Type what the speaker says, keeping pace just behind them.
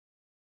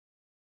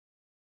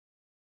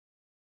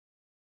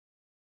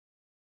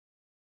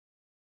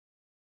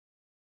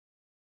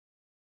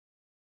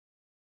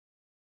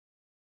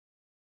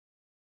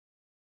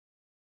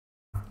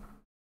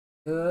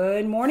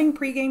Good morning,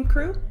 pregame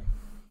crew.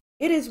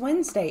 It is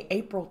Wednesday,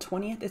 April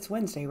 20th. It's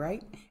Wednesday,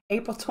 right?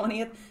 April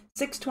 20th,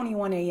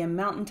 6:21 a.m.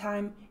 Mountain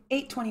Time,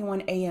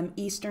 8:21 a.m.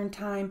 Eastern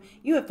Time.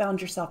 You have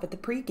found yourself at the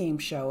pregame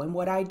show, and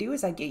what I do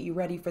is I get you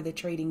ready for the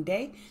trading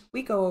day.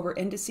 We go over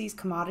indices,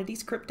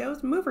 commodities,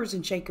 cryptos, movers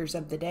and shakers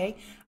of the day.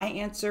 I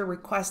answer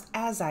requests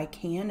as I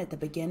can at the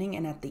beginning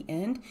and at the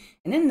end.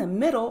 And in the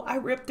middle, I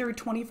rip through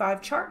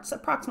 25 charts,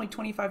 approximately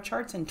 25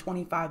 charts in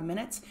 25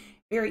 minutes.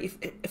 Very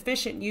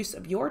efficient use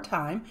of your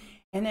time.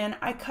 And then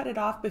I cut it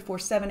off before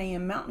 7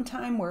 a.m. Mountain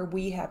Time, where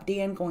we have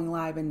Dan going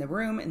live in the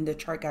room in the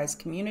Chart Guys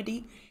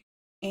community.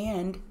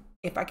 And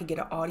if I could get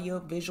an audio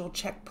visual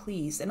check,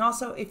 please. And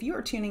also, if you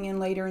are tuning in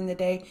later in the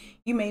day,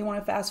 you may want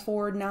to fast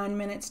forward 9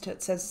 minutes to,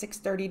 it says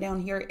 6:30 down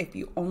here. If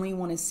you only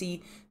want to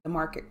see the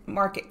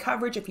market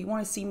coverage, if you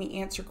want to see me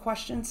answer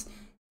questions,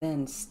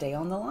 then stay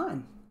on the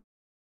line.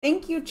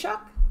 Thank you,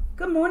 Chuck.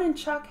 Good morning,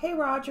 Chuck. Hey,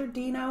 Roger,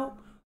 Dino,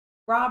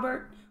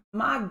 Robert,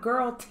 my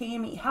girl,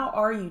 Tammy. How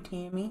are you,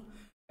 Tammy?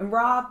 And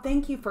Rob,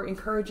 thank you for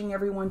encouraging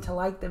everyone to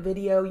like the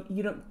video.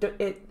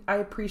 I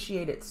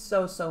appreciate it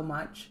so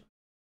much.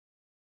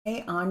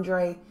 Hey,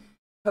 Andre,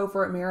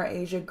 Topher at Mira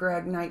Asia,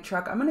 Greg, Night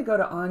Truck. I'm going to go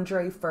to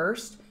Andre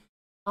first.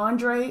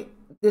 Andre,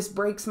 this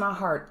breaks my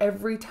heart.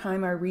 Every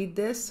time I read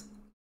this,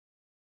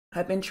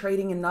 I've been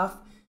trading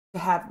enough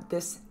to have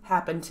this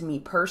happen to me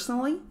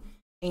personally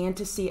and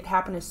to see it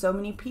happen to so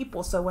many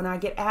people. So when I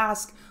get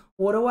asked,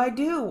 what do I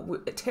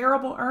do?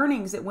 Terrible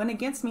earnings. It went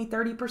against me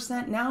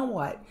 30%. Now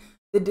what?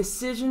 The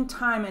decision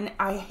time, and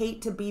I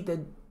hate to be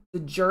the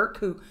jerk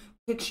who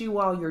kicks you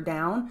while you're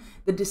down.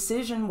 The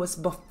decision was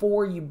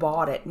before you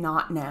bought it,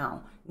 not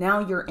now. Now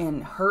you're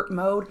in hurt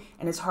mode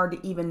and it's hard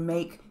to even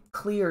make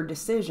clear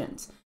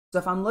decisions. So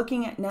if I'm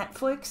looking at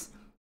Netflix,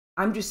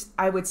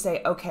 I would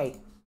say, okay,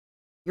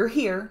 you're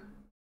here.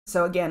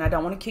 So again, I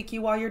don't want to kick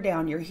you while you're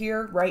down. You're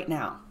here right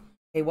now.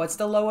 Okay, what's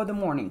the low of the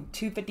morning?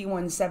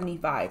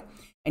 251.75.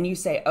 And you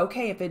say,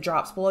 okay, if it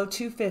drops below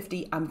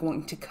 250, I'm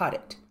going to cut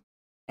it.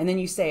 And then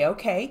you say,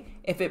 okay,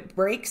 if it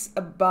breaks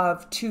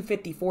above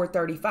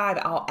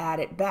 254.35, I'll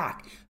add it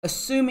back,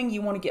 assuming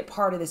you want to get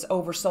part of this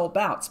oversold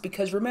bounce.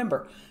 Because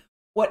remember,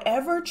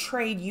 whatever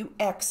trade you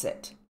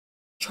exit,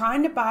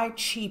 trying to buy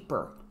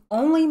cheaper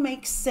only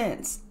makes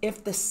sense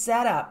if the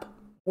setup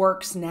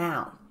works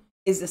now.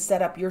 Is the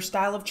setup your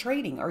style of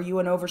trading? Are you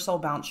an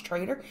oversold bounce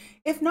trader?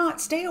 If not,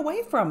 stay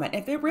away from it.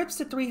 If it rips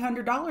to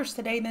 $300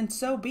 today, then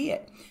so be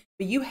it.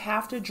 But you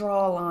have to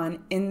draw a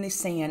line in the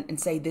sand and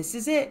say, this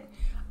is it.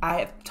 I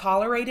have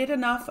tolerated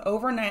enough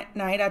overnight.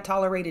 I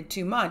tolerated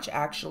too much,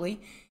 actually.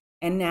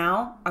 And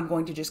now I'm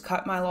going to just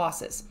cut my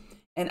losses.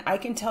 And I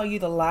can tell you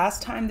the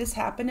last time this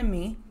happened to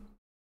me,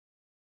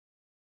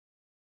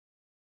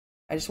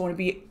 I just want to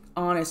be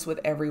honest with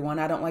everyone.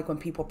 I don't like when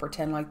people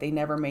pretend like they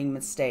never made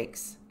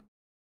mistakes.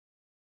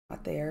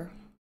 Not there.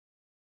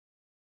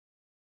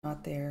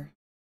 Not there.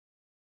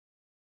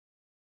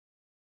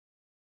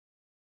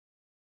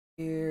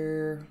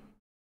 Here.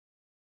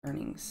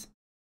 Earnings.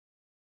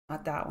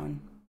 Not that one.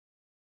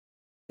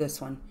 This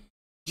one.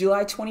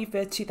 July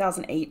 25th,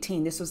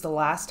 2018. This was the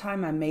last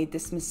time I made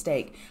this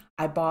mistake.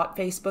 I bought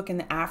Facebook in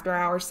the after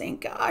hours saying,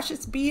 gosh,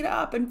 it's beat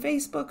up and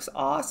Facebook's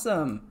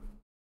awesome.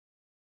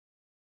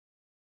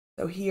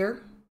 So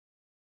here,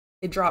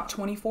 it dropped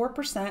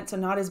 24%, so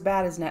not as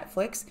bad as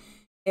Netflix.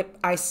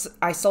 I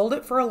sold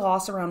it for a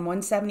loss around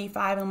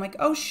 175, and I'm like,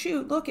 oh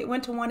shoot, look, it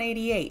went to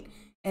 188.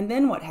 And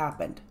then what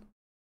happened?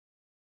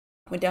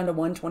 Went down to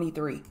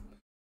 123.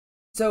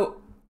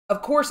 So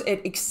of course,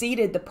 it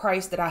exceeded the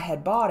price that I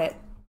had bought it,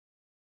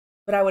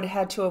 but I would have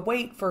had to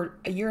wait for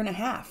a year and a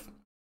half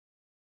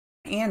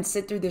and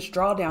sit through this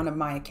drawdown of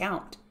my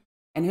account.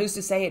 And who's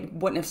to say it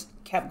wouldn't have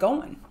kept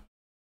going?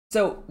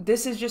 So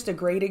this is just a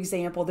great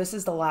example. This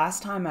is the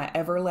last time I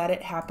ever let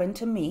it happen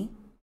to me.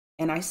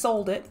 And I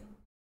sold it.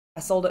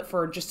 I sold it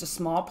for just a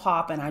small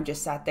pop, and I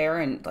just sat there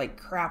and like,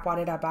 crap, why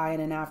did I buy it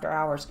in after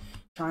hours?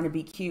 Trying to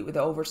be cute with the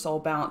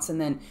oversold bounce.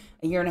 And then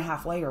a year and a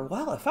half later,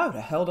 well, if I would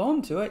have held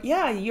on to it,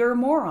 yeah, you're a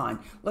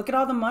moron. Look at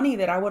all the money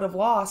that I would have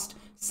lost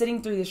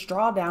sitting through this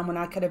drawdown when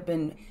I could have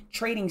been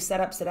trading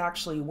setups that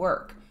actually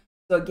work.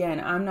 So again,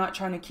 I'm not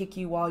trying to kick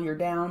you while you're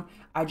down.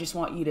 I just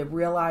want you to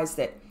realize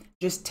that,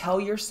 just tell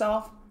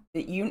yourself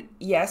that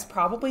yes,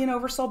 probably an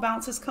oversold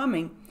bounce is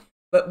coming,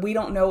 but we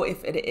don't know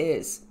if it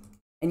is.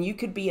 And you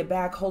could be a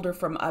bag holder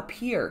from up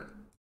here.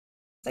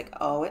 It's like,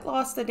 oh, it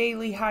lost the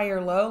daily high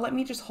or low. Let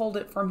me just hold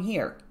it from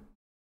here.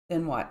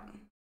 Then what?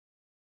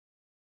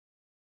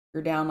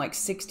 You're down like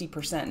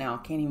 60% now.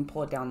 Can't even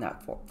pull it down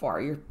that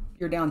far.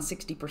 You're down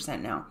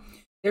 60% now.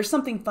 There's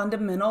something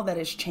fundamental that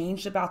has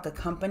changed about the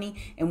company,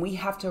 and we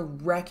have to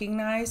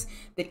recognize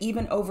that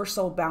even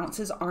oversold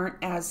bounces aren't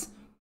as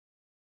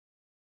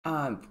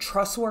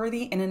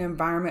trustworthy in an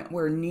environment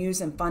where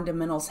news and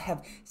fundamentals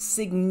have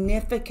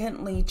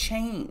significantly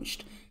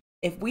changed.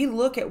 If we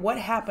look at what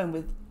happened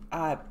with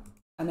I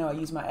know I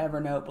use my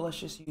Evernote, but let's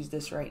just use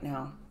this right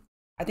now.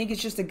 I think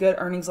it's just a good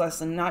earnings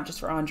lesson, not just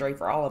for Andre,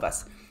 for all of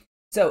us.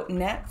 So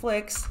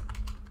Netflix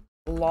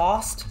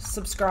lost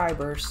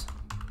subscribers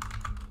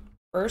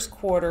first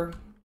quarter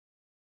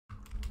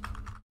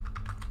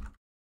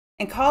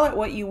And call it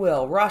what you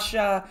will.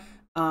 Russia,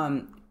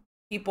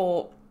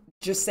 people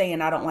just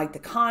saying, I don't like the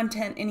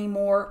content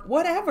anymore.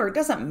 Whatever, it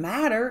doesn't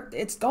matter.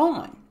 It's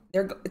gone.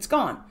 It's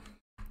gone.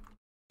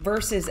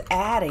 Versus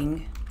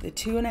adding the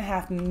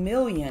 2.5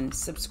 million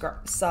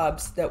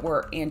subs that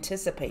were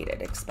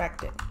anticipated,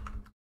 expected.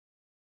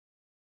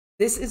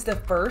 This is the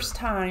first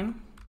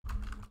time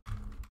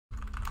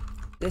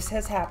this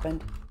has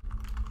happened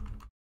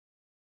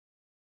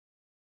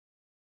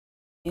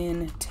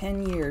in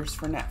 10 years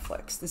for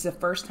Netflix. This is the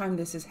first time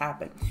this has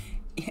happened.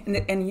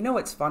 And you know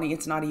what's funny?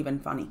 It's not even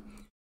funny.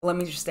 Let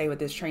me just stay with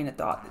this train of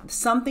thought.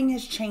 Something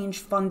has changed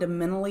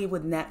fundamentally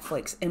with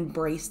Netflix.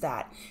 Embrace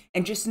that.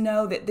 And just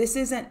know that this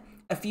isn't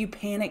a few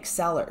panic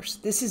sellers.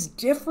 This is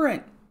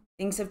different.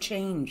 Things have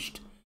changed.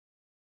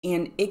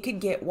 And it could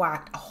get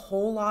whacked a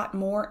whole lot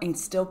more and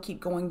still keep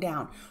going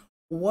down.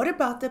 What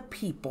about the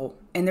people?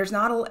 And there's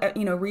not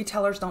a,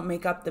 retailers don't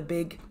make up the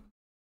big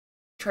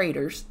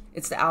traders.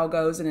 It's the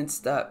algos and it's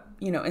the,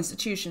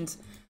 institutions.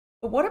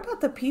 But what about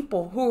the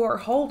people who are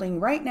holding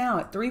right now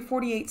at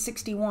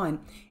 348.61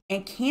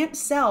 and can't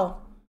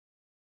sell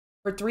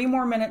for 3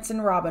 more minutes in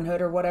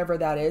Robinhood or whatever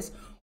that is,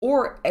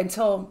 or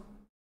until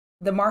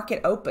the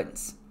market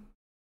opens?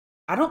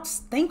 I don't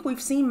think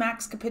we've seen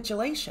max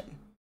capitulation.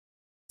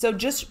 So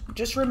just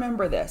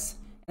remember this.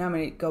 And I'm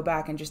going to go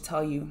back and just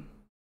tell you,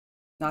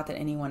 not that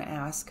anyone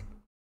asked,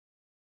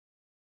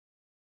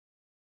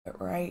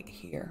 but right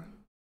here.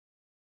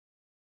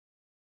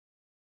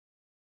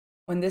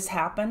 When this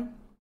happened,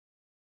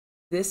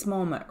 this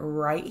moment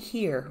right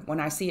here,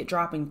 when I see it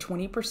dropping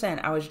 20%,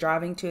 I was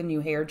driving to a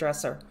new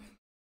hairdresser.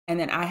 And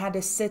then I had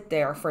to sit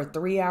there for a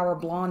 3-hour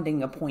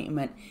blonding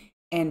appointment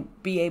and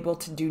be able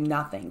to do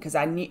nothing. Because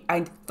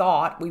I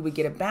thought we would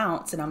get a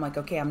bounce. And I'm like,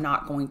 okay, I'm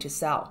not going to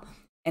sell.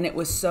 And it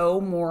was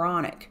so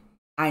moronic.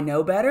 I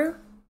know better.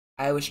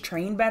 I was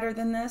trained better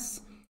than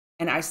this.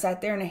 And I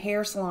sat there in a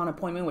hair salon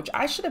appointment, which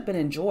I should have been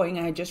enjoying.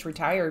 I had just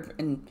retired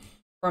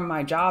from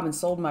my job and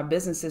sold my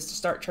businesses to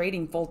start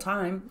trading full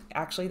time.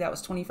 Actually, that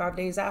was 25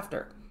 days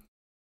after.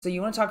 So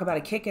you want to talk about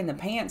a kick in the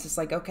pants. It's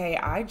like, okay,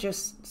 I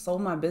just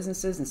sold my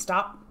businesses and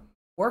stopped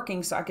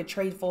working so I could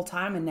trade full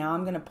time. And now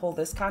I'm going to pull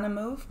this kind of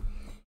move.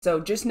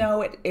 So just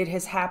know it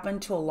has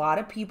happened to a lot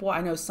of people.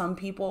 I know some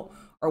people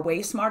are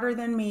way smarter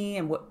than me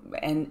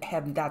and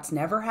have that's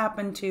never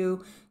happened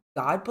to.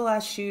 God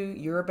bless you.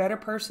 You're a better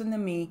person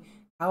than me.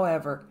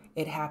 However,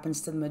 it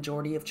happens to the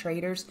majority of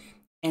traders.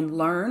 And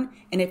learn.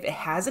 And if it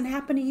hasn't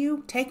happened to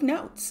you, take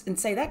notes and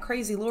say that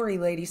crazy Lori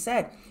lady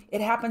said it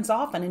happens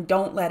often, and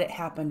don't let it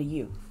happen to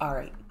you. All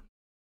right.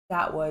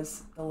 That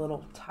was a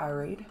little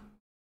tirade.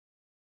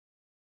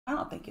 I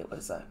don't think it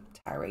was a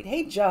tirade.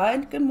 Hey,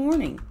 Judd, good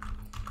morning.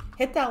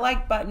 Hit that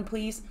like button,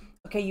 please.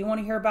 Okay, you want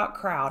to hear about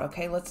Crowd.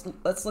 Okay, let's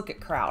look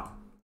at Crowd.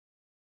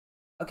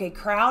 Okay,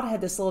 Crowd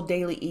had this little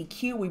daily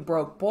EQ. We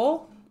broke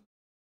bull.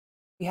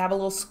 We have a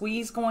little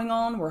squeeze going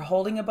on. We're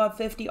holding above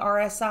 50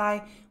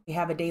 RSI. We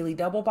have a daily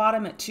double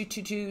bottom at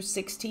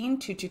 222.16,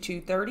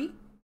 222.30.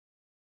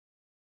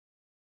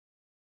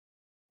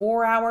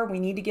 4 hour, we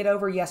need to get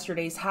over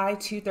yesterday's high,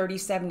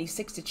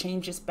 230.76, to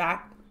change this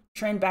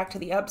trend back to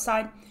the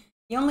upside.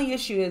 The only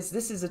issue is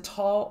this is a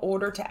tall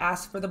order to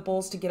ask for the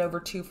bulls to get over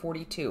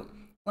 242.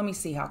 Let me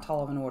see how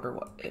tall of an order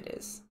it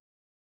is.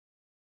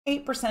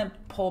 8%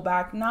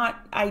 pullback,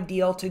 not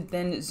ideal to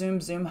then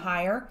zoom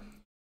higher.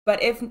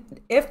 But if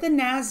the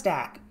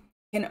NASDAQ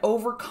can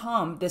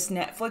overcome this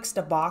Netflix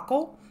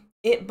debacle,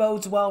 it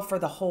bodes well for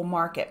the whole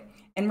market.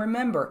 And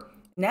remember,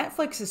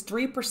 Netflix is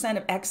 3%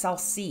 of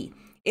XLC.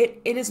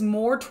 It is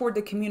more toward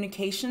the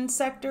communication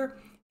sector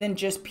than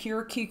just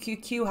pure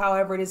QQQ.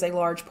 However, it is a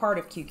large part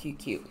of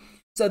QQQ.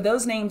 So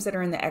those names that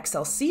are in the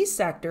XLC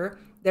sector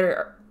that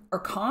are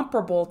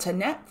comparable to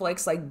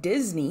Netflix, like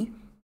Disney,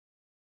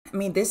 I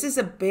mean, this is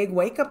a big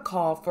wake-up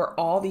call for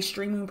all these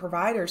streaming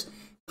providers.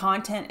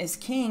 Content is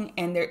king,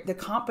 and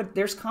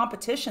there's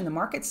competition. The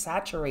market's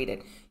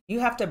saturated. You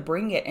have to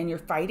bring it, and you're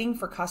fighting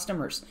for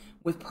customers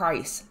with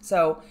price.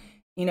 So,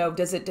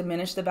 does it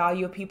diminish the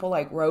value of people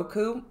like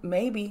Roku?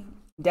 Maybe.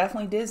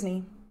 Definitely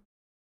Disney.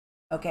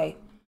 Okay.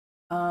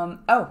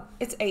 Oh,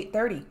 it's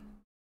 8:30.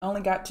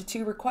 Only got to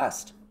 2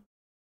 requests.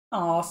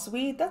 Aw,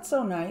 sweet. That's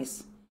so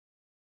nice.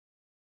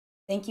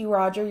 Thank you,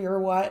 Roger. You're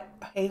what?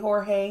 Hey,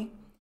 Jorge,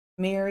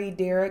 Mary,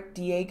 Derek,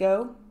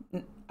 Diego.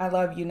 I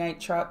love you, Night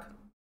Truck.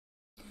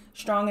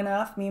 Strong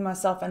Enough, me,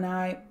 myself, and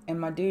I, and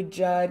my dude,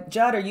 Judd.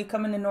 Judd, are you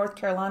coming to North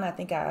Carolina? I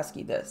think I asked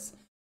you this.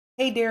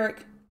 Hey,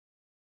 Derek.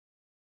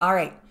 All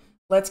right,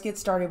 let's get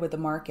started with the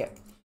market.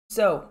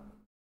 So,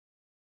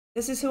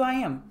 this is who I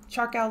am,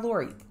 Charkow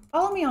Lori.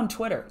 Follow me on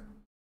Twitter,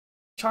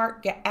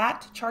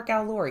 at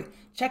Charkow Lori.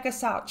 Check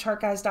us out,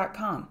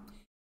 chartguys.com.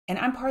 And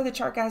I'm part of the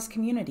Chart Guys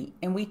community,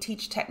 and we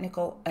teach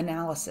technical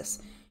analysis.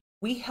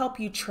 We help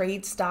you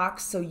trade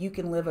stocks so you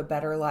can live a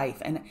better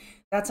life. And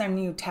that's our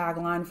new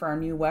tagline for our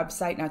new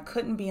website. And I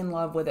couldn't be in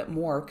love with it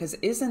more, because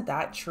isn't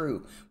that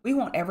true? We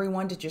want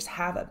everyone to just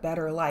have a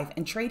better life.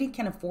 And trading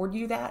can afford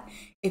you that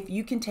if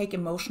you can take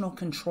emotional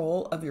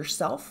control of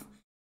yourself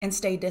and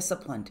stay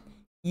disciplined.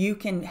 You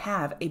can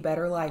have a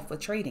better life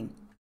with trading.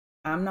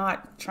 I'm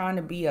not trying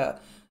to be a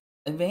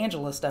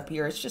evangelist up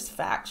here. It's just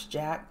facts,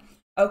 Jack.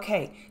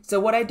 Okay, so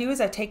what I do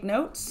is I take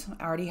notes.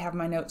 I already have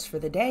my notes for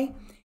the day,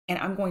 and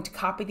I'm going to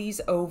copy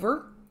these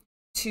over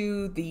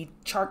to the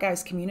Chart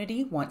Guys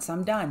community once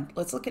I'm done.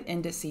 Let's look at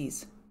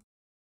indices.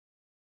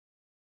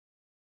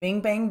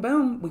 Bing, bang,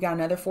 boom. We got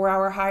another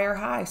 4-hour higher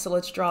high. So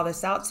let's draw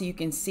this out so you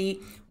can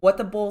see what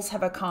the bulls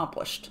have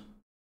accomplished.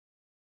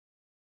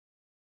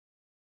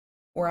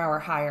 4-hour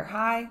higher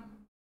high,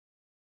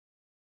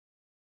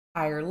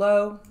 higher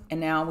low, and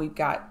now we've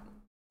got,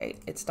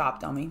 it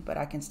stopped on me, but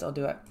I can still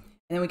do it.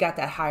 And then we got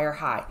that higher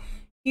high.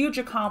 Huge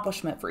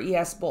accomplishment for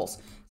ES bulls.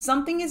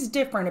 Something is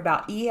different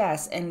about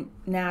ES and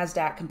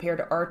NASDAQ compared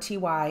to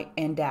RTY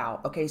and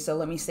Dow. Okay, so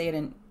let me say it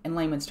in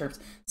layman's terms.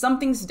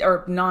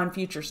 Or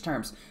non-futures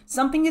terms.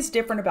 Something is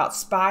different about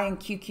SPY and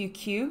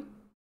QQQ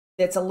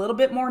that's a little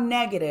bit more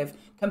negative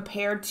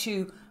compared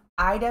to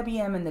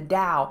IWM and the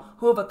Dow,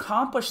 who have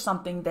accomplished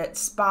something that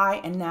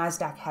SPY and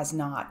NASDAQ has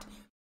not.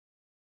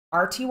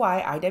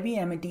 RTY,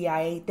 IWM, and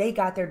DIA, they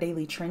got their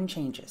daily trend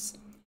changes.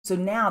 So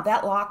now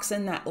that locks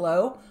in that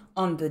low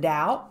on the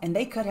Dow, and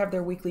they could have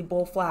their weekly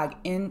bull flag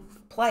in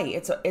play.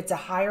 It's a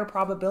higher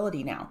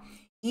probability now.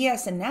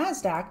 ES and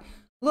NASDAQ,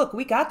 look,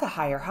 we got the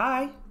higher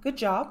high. Good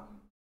job.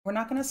 We're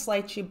not going to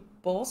slight you,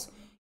 bulls.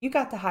 You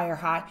got the higher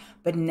high,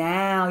 but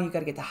now you got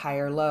to get the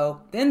higher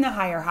low, then the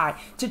higher high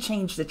to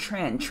change the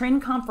trend.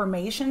 Trend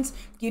confirmations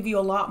give you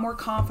a lot more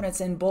confidence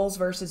in bulls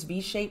versus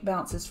V-shaped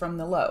bounces from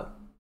the low.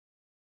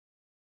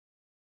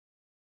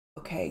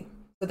 Okay,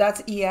 so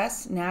that's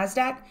ES,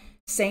 NASDAQ,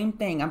 same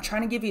thing. I'm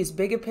trying to give you as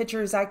big a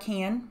picture as I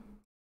can.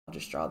 I'll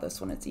just draw this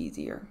one, it's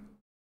easier.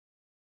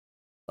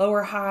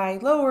 Lower high,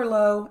 lower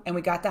low, and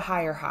we got the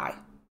higher high.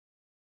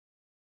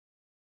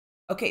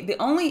 Okay,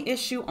 the only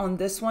issue on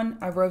this one,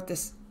 I wrote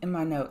this in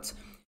my notes,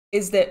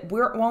 is that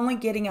we're only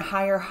getting a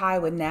higher high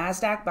with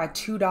NASDAQ by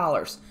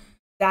 $2.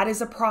 That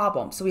is a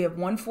problem. So we have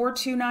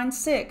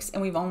 14296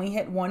 and we've only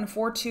hit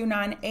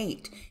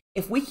 14298.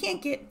 If we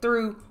can't get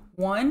through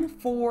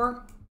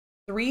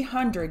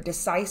 14300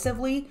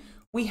 decisively,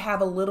 we have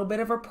a little bit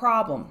of a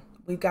problem.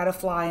 We've got a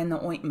fly in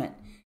the ointment.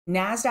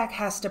 NASDAQ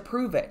has to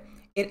prove it.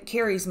 It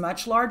carries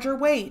much larger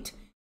weight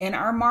in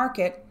our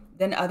market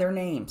than other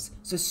names.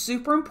 So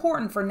super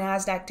important for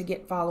NASDAQ to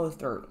get follow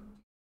through.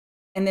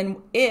 And then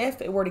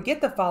if it were to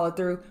get the follow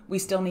through, we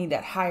still need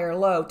that higher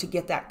low to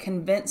get that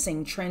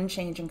convincing trend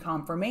change and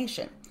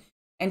confirmation.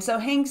 And so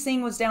Hang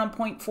Seng was down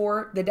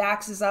 0.4. The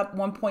DAX is up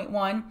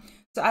 1.1.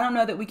 So I don't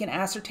know that we can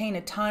ascertain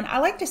a ton. I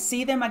like to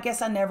see them. I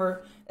guess I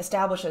never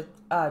establish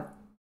a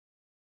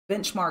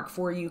benchmark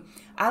for you.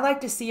 I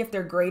like to see if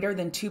they're greater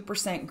than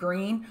 2%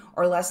 green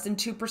or less than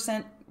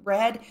 2%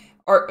 red,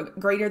 or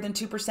greater than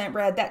 2%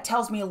 red. That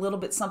tells me a little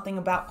bit something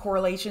about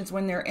correlations.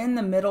 When they're in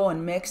the middle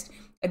and mixed,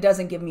 it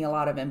doesn't give me a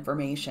lot of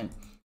information.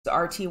 So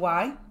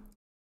RTY,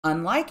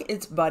 unlike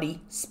its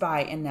buddy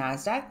SPY and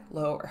NASDAQ,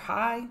 lower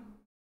high,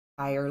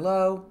 higher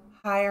low,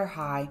 higher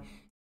high,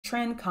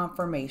 trend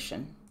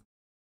confirmation.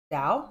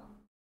 Dow,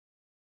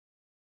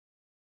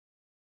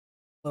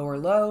 lower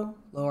low,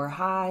 lower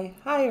high,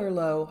 higher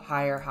low,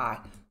 higher high,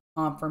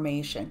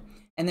 confirmation.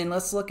 And then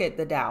let's look at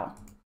the Dow.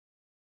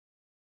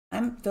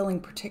 I'm feeling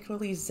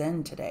particularly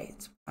zen today.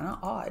 It's kind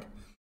of odd.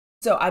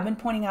 So I've been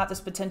pointing out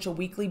this potential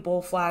weekly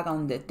bull flag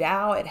on the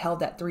Dow. It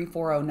held at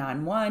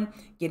 34091,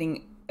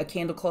 getting a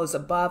candle close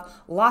above,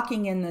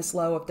 locking in this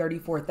low of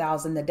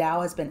 34,000. The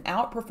Dow has been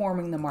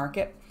outperforming the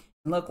market.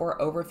 And look, we're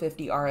over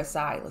 50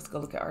 RSI. Let's go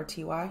look at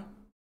RTY.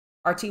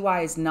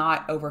 RTY is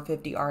not over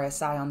 50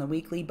 RSI on the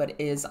weekly, but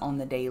is on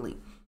the daily.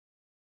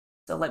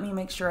 So let me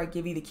make sure I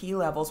give you the key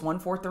levels.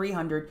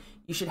 14300,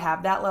 you should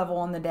have that level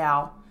on the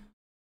Dow.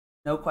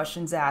 No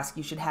questions asked.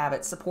 You should have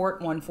it. Support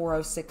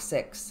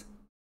 14066.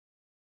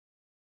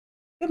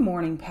 Good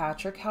morning,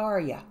 Patrick. How are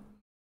you?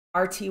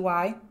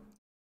 RTY,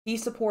 key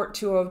support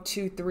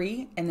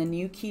 2023, and the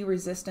new key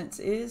resistance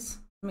is,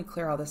 let me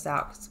clear all this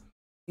out because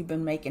we've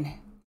been making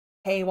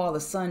hay while the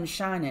sun's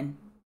shining.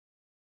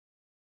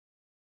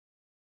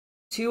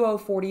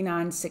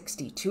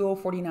 2049.60.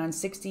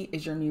 2049.60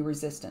 is your new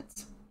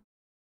resistance.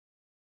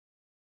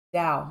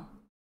 Dow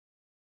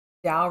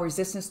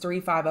resistance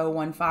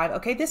 35015.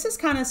 Okay, this is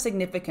kind of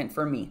significant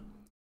for me.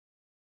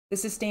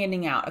 This is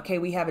standing out. Okay,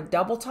 we have a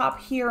double top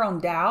here on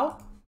Dow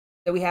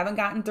that we haven't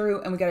gotten through,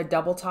 and we got a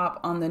double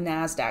top on the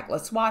NASDAQ.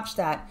 Let's watch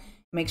that.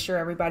 Make sure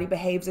everybody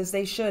behaves as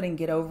they should and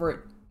get over it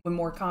with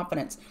more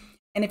confidence.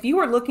 And if you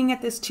were looking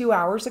at this 2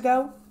 hours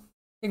ago,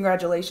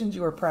 congratulations,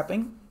 you were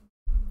prepping.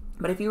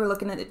 But if you were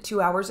looking at it 2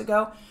 hours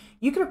ago,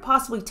 you could have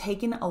possibly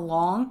taken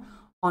along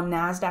on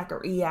NASDAQ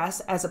or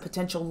ES as a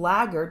potential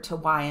laggard to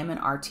YM and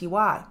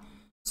RTY.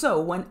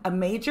 So when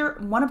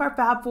one of our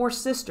Fab Four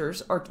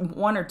sisters, or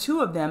one or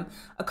two of them,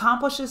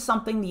 accomplishes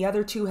something the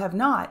other two have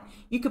not,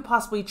 you could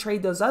possibly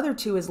trade those other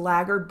two as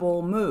laggard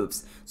bull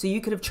moves. So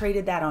you could have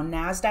traded that on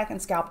NASDAQ and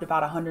scalped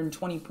about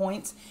 120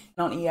 points.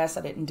 And on ES,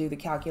 I didn't do the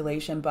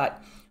calculation, but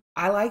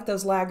I like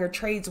those laggard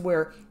trades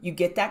where you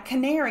get that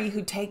canary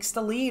who takes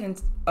the lead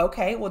and,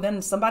 okay, well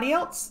then somebody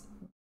else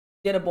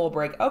did a bull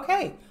break.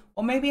 Okay,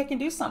 Well, maybe I can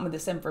do something with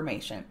this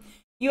information.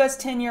 US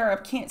 10-year, I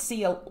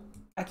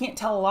can't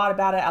tell a lot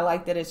about it. I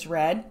like that it's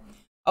red.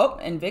 Oh,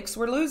 and VIX,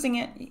 we're losing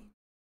it.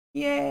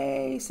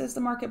 Yay, says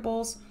the market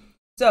bulls.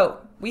 So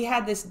we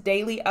had this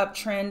daily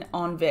uptrend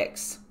on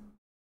VIX.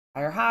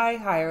 Higher high,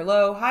 higher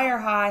low, higher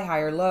high,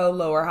 higher low,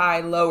 lower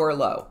high, lower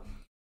low.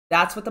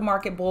 That's what the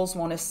market bulls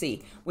want to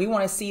see. We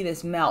want to see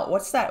this melt.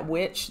 What's that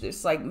witch?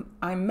 It's like,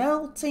 I'm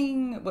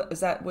melting. What is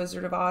that,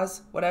 Wizard of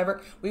Oz?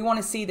 Whatever. We want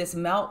to see this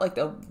melt like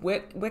the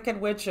Wicked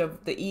Witch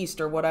of the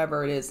East or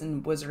whatever it is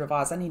in Wizard of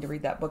Oz. I need to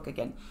read that book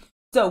again.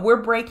 So we're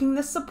breaking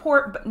the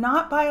support, but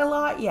not by a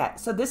lot yet.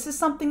 So this is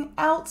something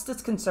else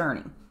that's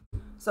concerning.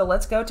 So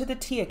let's go to the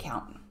T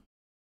account.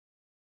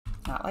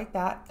 Not like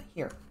that.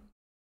 Here.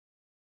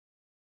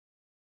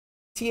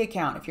 T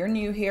account. If you're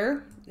new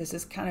here, this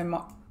is kind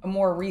of a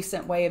more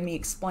recent way of me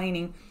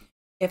explaining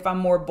if I'm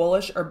more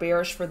bullish or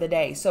bearish for the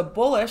day. So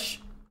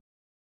bullish,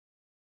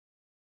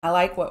 I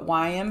like what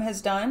YM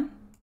has done,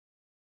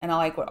 and I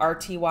like what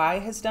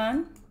RTY has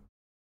done,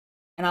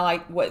 and I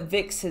like what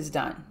VIX has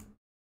done.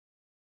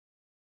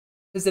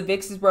 Because the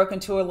VIX is broken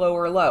to a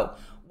lower low.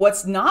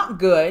 What's not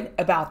good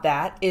about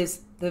that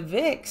is the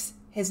VIX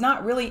has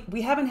not really,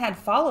 we haven't had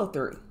follow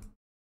through.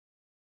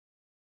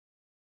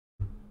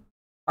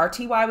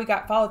 RTY, we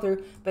got follow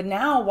through, but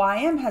now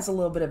YM has a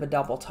little bit of a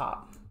double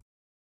top.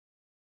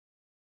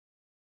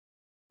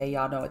 Okay,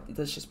 y'all know it.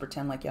 Let's just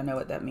pretend like y'all know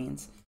what that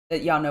means.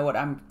 That y'all know what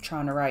I'm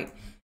trying to write.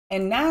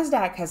 And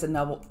NASDAQ has a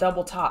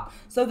double top.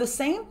 So the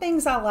same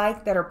things I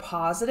like that are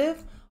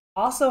positive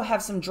also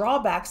have some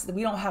drawbacks that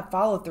we don't have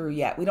follow through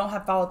yet. We don't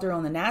have follow through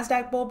on the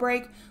NASDAQ bull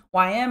break.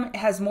 YM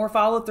has more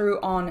follow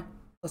through on,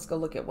 let's go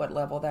look at what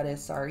level that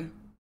is, sorry.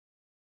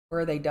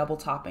 Where are they double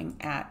topping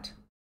at?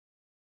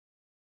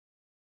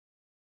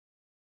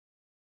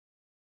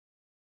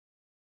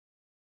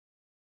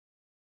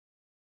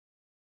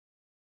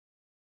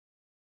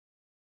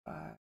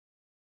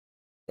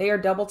 They are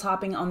double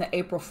topping on the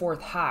April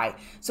 4th high.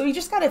 So you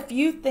just got a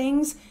few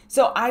things.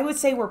 So I would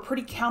say we're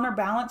pretty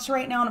counterbalanced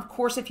right now. And of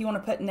course, if you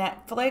want to put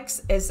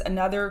Netflix as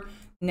another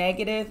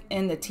negative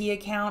in the T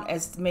account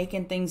as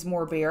making things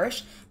more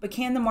bearish, but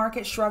can the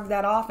market shrug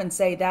that off and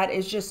say that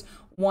is just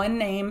one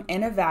name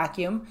in a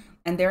vacuum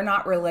and they're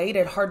not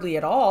related hardly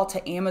at all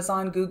to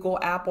Amazon, Google,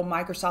 Apple,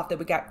 Microsoft that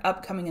we got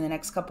upcoming in the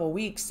next couple of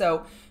weeks.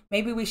 So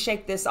maybe we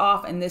shake this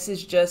off and this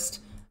is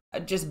just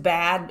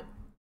bad.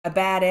 A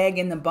bad egg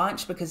in the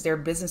bunch because their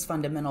business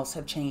fundamentals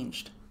have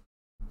changed.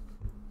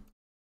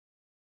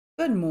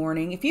 Good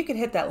morning. If you could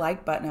hit that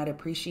like button, I'd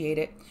appreciate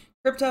it.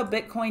 Crypto,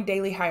 Bitcoin,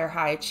 daily higher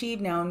high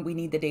achieved. Now we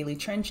need the daily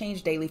trend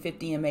change, daily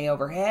 50 MA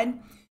overhead.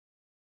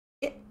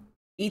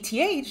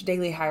 ETH,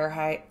 daily higher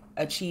high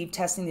achieved,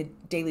 testing the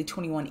daily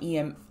 21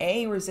 EMA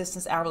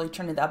resistance, hourly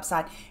trend to the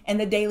upside, and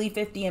the daily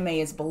 50 MA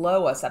is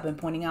below us. I've been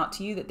pointing out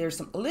to you that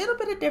there's a little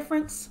bit of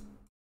difference.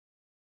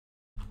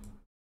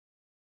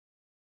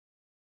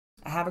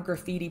 I have a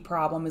graffiti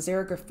problem. Is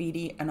there a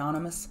graffiti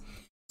anonymous?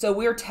 So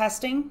we're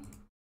testing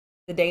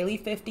the daily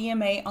 50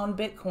 MA on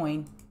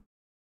Bitcoin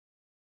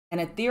and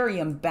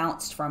Ethereum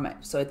bounced from it.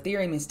 So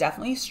Ethereum is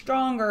definitely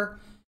stronger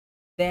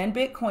than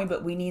Bitcoin,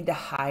 but we need the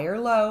higher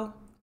low,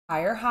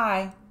 higher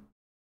high.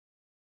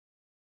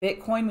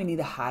 Bitcoin, we need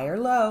the higher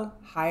low,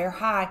 higher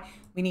high.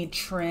 We need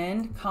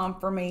trend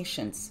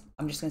confirmations.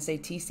 I'm just going to say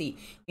TC.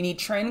 We need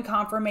trend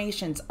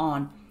confirmations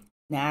on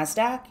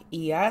NASDAQ,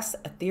 ES,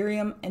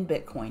 Ethereum, and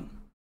Bitcoin.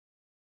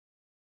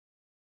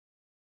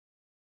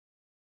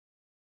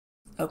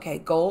 Okay,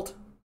 gold.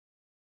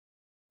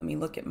 Let me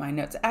look at my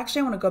notes.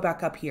 Actually, I want to go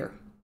back up here.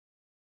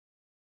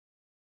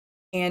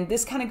 And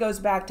this kind of goes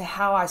back to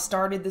how I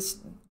started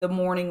the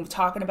morning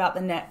talking about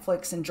the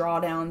Netflix and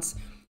drawdowns.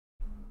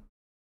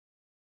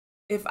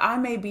 If I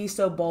may be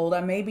so bold, I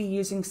may be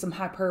using some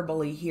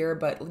hyperbole here,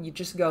 but you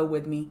just go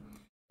with me.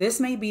 This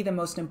may be the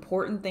most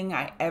important thing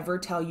I ever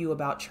tell you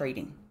about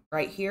trading.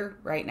 Right here,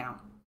 right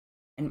now.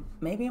 And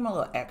maybe I'm a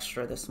little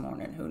extra this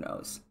morning, who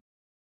knows.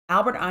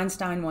 Albert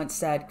Einstein once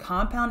said,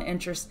 compound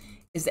interest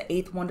is the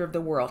eighth wonder of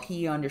the world.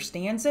 He who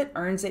understands it,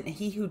 earns it, and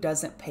he who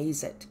doesn't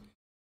pays it.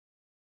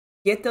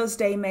 Get those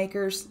day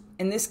makers.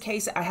 In this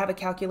case, I have a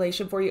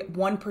calculation for you,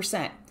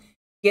 1%.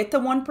 Get the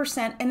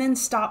 1% and then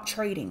stop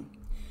trading.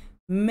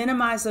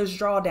 Minimize those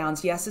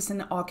drawdowns. Yes, it's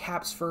in all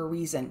caps for a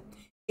reason.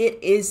 It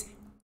is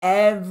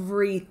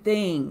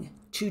everything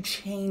to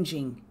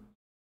changing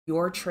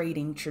your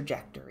trading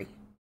trajectory.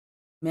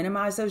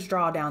 Minimize those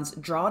drawdowns.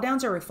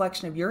 Drawdowns are a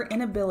reflection of your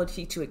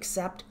inability to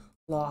accept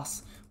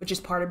loss, which is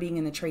part of being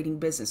in the trading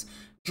business.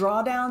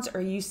 Drawdowns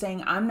are you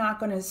saying, I'm not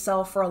going to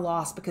sell for a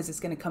loss because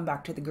it's going to come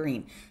back to the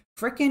green.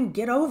 Frickin'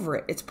 get over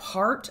it. It's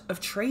part of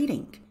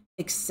trading.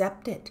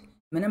 Accept it.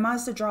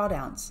 Minimize the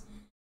drawdowns.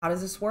 How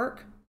does this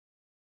work?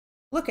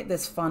 Look at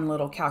this fun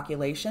little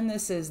calculation.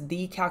 This is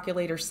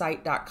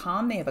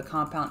thecalculatorsite.com. They have a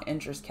compound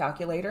interest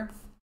calculator.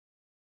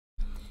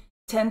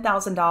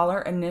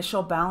 $10,000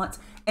 initial balance.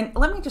 And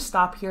let me just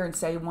stop here and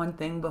say one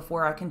thing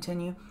before I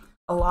continue.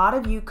 A lot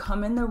of you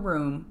come in the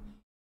room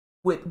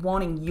with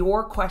wanting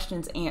your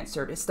questions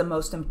answered. It's the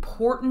most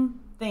important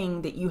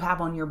thing that you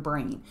have on your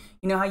brain.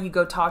 You know how you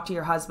go talk to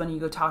your husband, you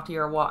go talk to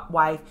your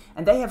wife,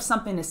 and they have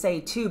something to say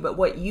too, but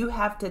what you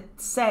have to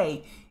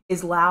say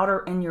is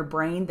louder in your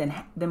brain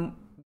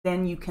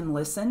than you can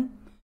listen.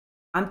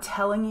 I'm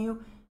telling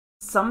you,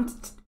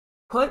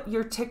 put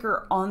your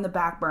ticker on the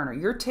back burner.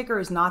 Your ticker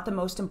is not the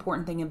most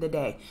important thing of the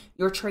day.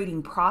 Your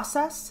trading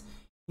process,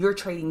 your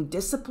trading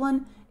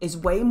discipline is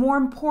way more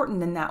important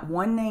than that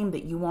one name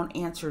that you want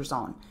answers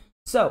on.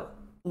 So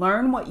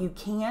learn what you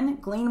can,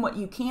 glean what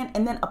you can,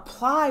 and then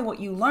apply what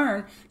you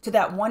learn to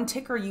that one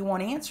ticker you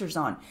want answers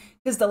on.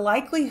 Because the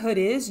likelihood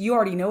is you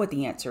already know what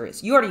the answer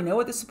is. You already know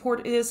what the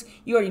support is.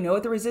 You already know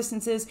what the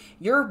resistance is.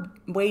 You're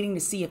waiting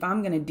to see if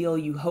I'm going to deal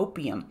you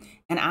hopium.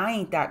 And I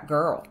ain't that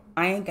girl.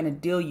 I ain't going to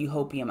deal you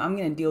hopium. I'm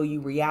going to deal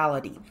you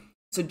reality.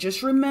 So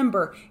just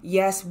remember,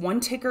 yes,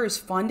 one ticker is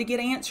fun to get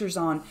answers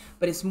on,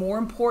 but it's more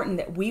important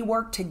that we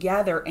work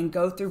together and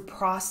go through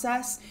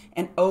process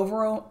and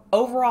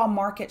overall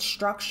market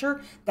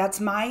structure. That's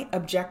my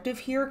objective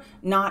here,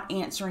 not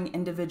answering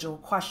individual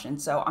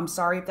questions. So I'm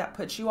sorry if that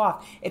puts you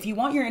off. If you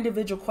want your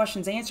individual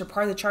questions answered,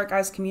 part of the Chart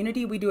Guys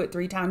community, we do it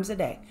 3 times a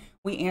day.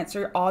 We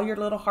answer all your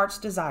little heart's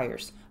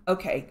desires.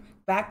 Okay,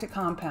 back to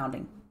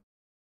compounding.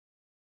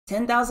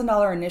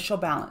 $10,000 initial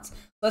balance.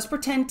 Let's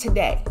pretend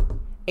today,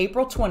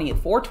 April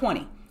 20th,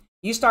 4/20,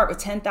 you start with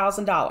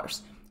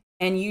 $10,000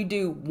 and you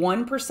do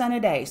 1% a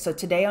day. So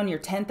today on your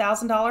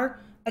 $10,000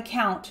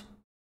 account,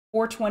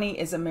 420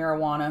 is a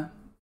marijuana.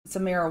 It's a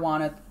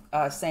marijuana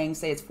saying,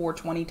 say it's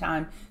 420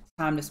 time. It's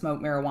time to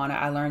smoke marijuana.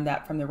 I learned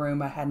that from the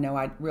room. I had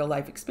no real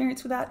life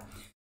experience with that.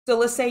 So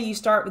let's say you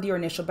start with your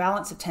initial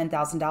balance of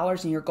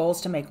 $10,000 and your goal is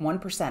to make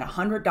 1%,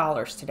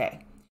 $100 today.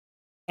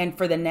 And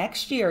for the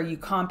next year, you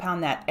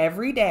compound that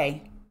every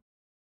day,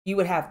 you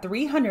would have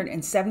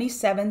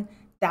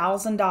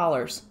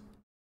 $377,000.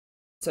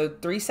 So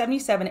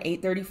 377,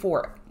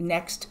 834,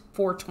 next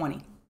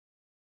 420.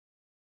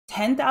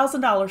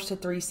 $10,000 to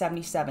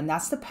 377.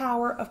 That's the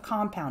power of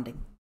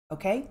compounding.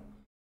 Okay.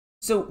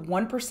 So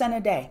 1%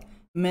 a day,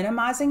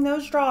 minimizing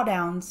those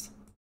drawdowns,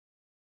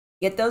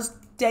 get those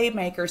day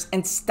makers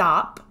and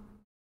stop.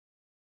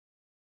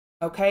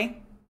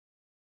 Okay.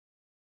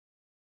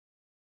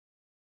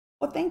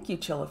 Well, thank you,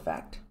 Chill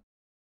Effect.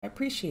 I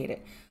appreciate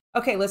it.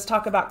 Okay, let's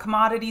talk about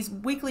commodities.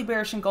 Weekly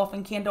bearish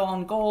engulfing candle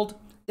on gold.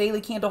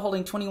 Daily candle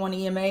holding 21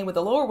 EMA with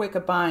a lower wick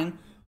of buying.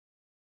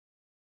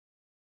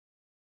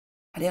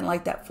 I didn't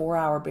like that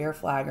 4-hour bear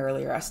flag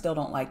earlier. I still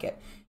don't like it.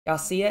 Y'all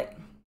see it?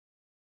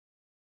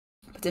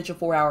 Potential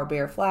 4-hour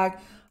bear flag.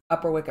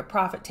 Upper wick of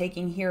profit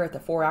taking here at the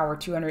 4-hour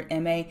 200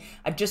 MA.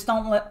 I just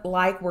don't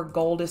like where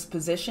gold is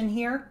positioned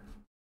here.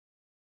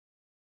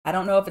 I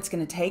don't know if it's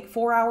going to take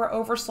 4-hour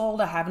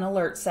oversold. I have an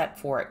alert set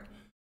for it.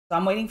 So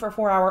I'm waiting for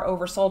 4-hour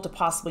oversold to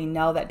possibly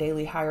nail that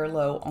daily higher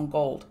low on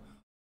gold.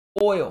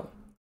 Oil.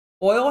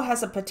 Oil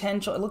has a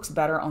potential, it looks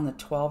better on the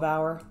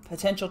 12-hour,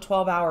 potential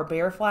 12-hour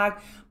bear flag,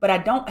 but I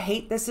don't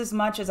hate this as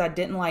much as I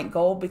didn't like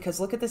gold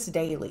because look at this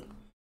daily.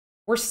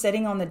 We're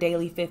sitting on the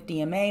daily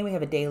 50 MA, we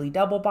have a daily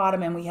double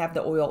bottom, and we have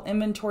the oil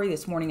inventory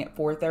this morning at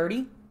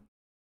 4:30.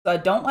 So I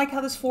don't like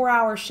how this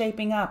 4-hour is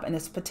shaping up and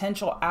this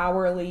potential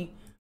hourly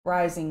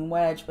rising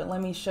wedge, but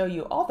let me show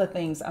you all the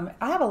things. I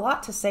have a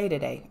lot to say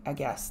today, I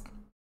guess.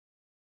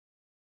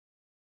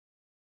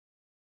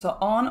 So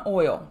on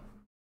oil,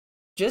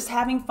 just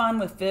having fun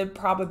with fib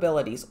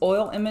probabilities,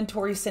 oil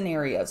inventory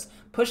scenarios,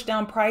 push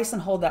down price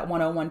and hold that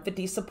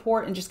 101.50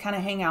 support and just kind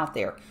of hang out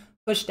there.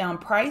 Push down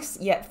price,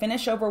 yet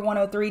finish over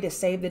 103 to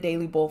save the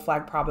daily bull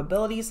flag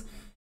probabilities.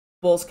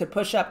 Bulls could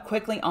push up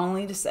quickly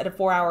only to set a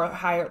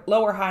 4-hour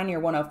lower high near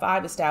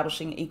 105,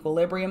 establishing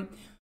equilibrium.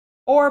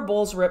 Or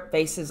bulls rip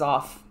faces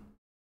off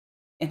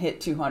and hit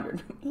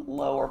 200,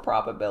 lower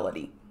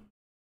probability.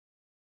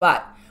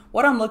 But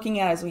what I'm looking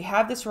at is we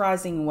have this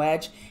rising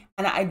wedge,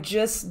 and I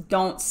just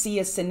don't see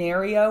a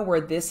scenario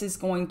where this is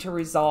going to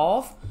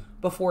resolve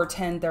before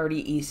 10:30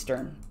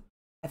 Eastern.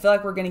 I feel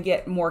like we're going to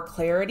get more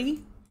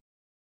clarity,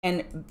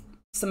 and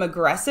some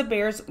aggressive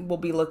bears will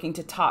be looking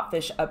to top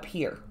fish up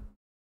here.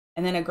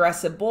 And then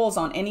aggressive bulls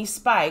on any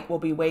spike will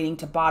be waiting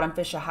to bottom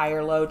fish a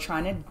higher low,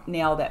 trying to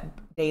nail that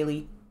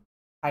daily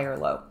higher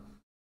low.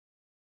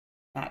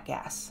 Nat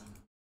gas.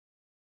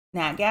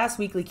 Nat gas,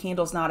 weekly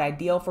candle's not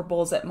ideal for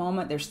bulls at the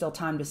moment. There's still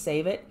time to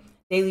save it.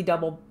 Daily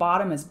double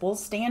bottom as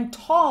bulls stand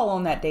tall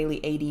on that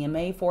daily 8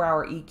 EMA,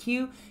 4-hour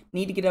EQ.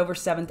 Need to get over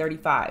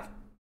 735.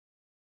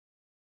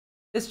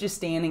 This is just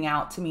standing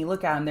out to me.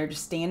 Look at them. They're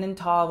just standing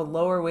tall with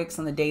lower wicks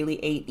on the daily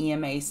 8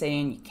 EMA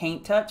saying, you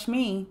can't touch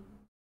me.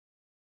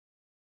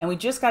 And we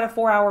just got a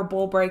 4-hour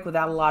bull break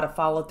without a lot of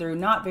follow through.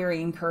 Not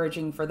very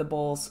encouraging for the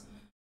bulls.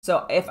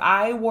 So if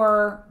I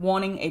were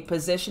wanting a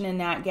position in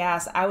nat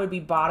gas, I would be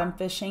bottom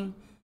fishing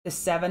the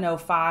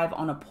 705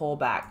 on a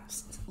pullback,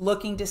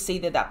 looking to see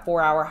that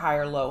 4-hour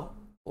higher low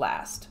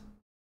last.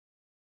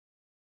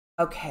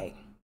 Okay,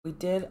 we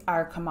did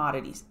our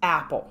commodities.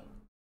 Apple.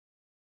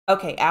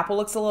 Okay, Apple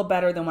looks a little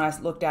better than when I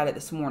looked at it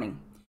this morning.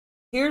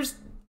 Here's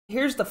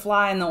the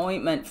fly in the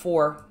ointment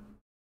for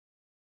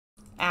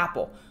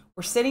Apple.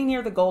 We're sitting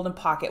near the golden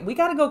pocket. We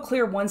got to go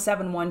clear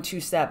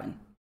 17127.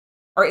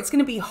 or it's going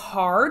to be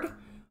hard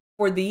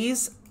for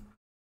these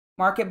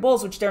market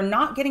bulls, which they're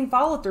not getting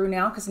follow through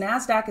now because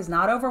NASDAQ is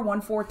not over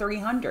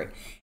 14300.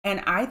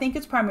 And I think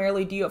it's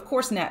primarily due, of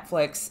course,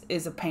 Netflix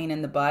is a pain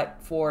in the butt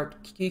for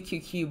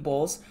QQQ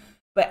bulls,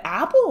 but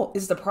Apple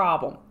is the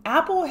problem.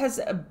 Apple has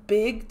a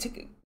big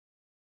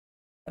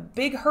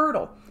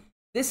hurdle.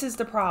 This is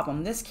the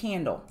problem, this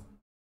candle.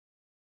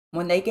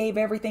 When they gave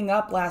everything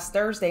up last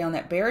Thursday on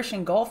that bearish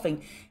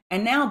engulfing,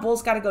 and now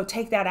bulls got to go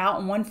take that out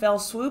in one fell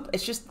swoop.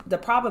 It's just the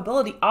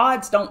probability,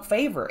 odds don't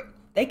favor it.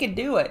 They could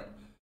do it,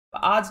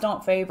 but odds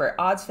don't favor it.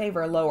 Odds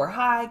favor a lower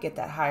high, get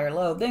that higher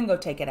low, then go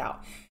take it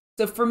out.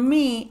 So for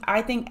me,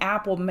 I think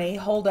Apple may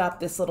hold up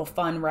this little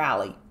fun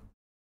rally.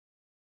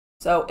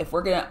 So if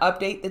we're going to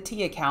update the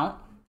T account,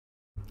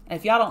 and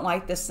if y'all don't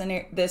like this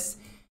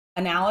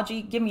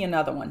analogy, give me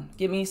another one.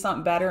 Give me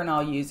something better and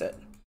I'll use it.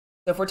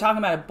 So if we're talking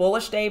about a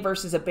bullish day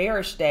versus a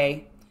bearish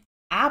day,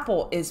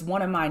 Apple is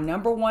one of my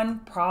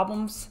 #1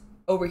 problems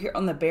over here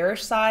on the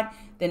bearish side,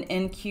 then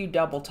NQ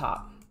double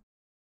top,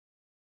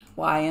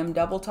 YM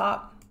double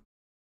top,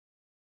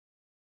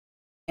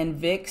 and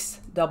VIX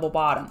double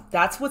bottom.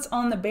 That's what's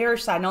on the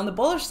bearish side. And on the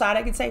bullish side,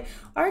 I could say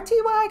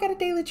RTY got a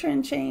daily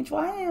trend change,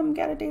 YM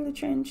got a daily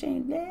trend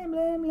change, blah,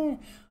 blah, blah.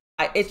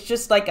 It's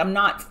just like I'm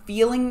not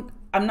feeling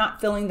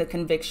the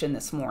conviction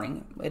this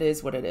morning. It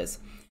is what it is.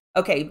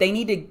 Okay, they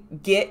need to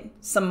get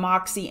some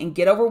moxie and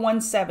get over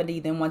 170,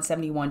 then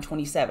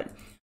 171.27.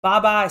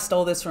 Baba, I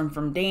stole this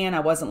from Dan.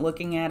 I wasn't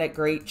looking at it.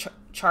 Great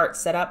chart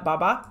set up,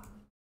 Baba.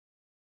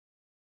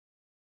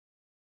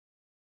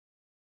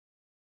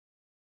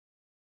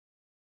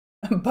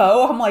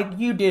 Bo, I'm like,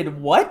 you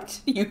did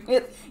what?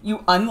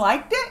 You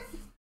unliked it?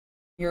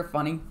 You're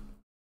funny.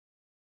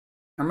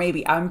 Or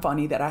maybe I'm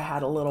funny that I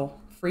had a little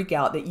freak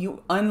out that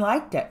you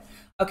unliked it.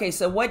 Okay,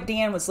 so what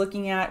Dan was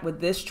looking at with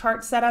this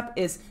chart setup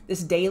is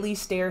this daily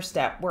stair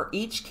step where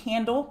each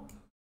candle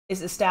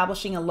is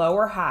establishing a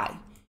lower high.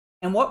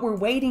 And what we're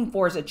waiting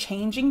for is a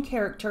changing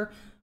character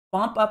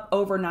bump up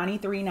over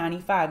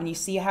 93.95. And you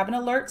see I have an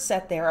alert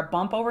set there, a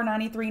bump over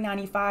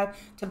 93.95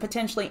 to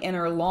potentially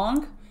enter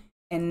long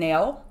and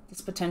nail this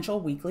potential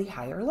weekly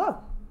higher low.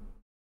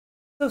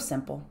 So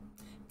simple.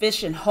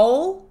 Fish and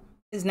hole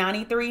is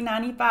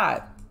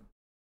 93.95.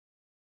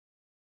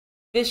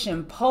 Fish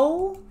and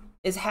pole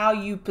is how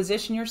you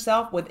position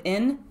yourself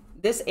within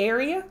this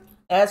area.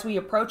 As we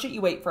approach it, you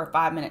wait for a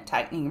 5-minute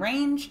tightening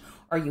range,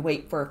 or you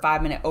wait for a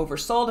 5-minute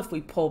oversold if we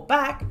pull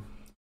back.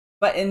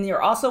 And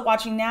you're also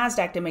watching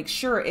NASDAQ to make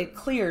sure it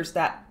clears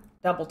that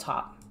double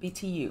top,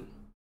 BTU.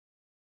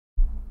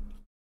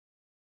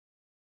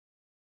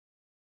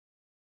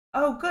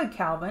 Oh, good,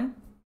 Calvin.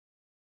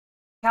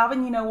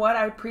 Calvin, you know what?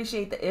 I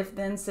appreciate the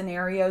if-then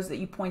scenarios that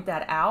you point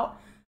that out.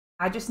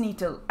 I need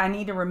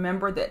to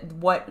remember that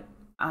what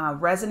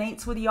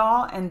resonates with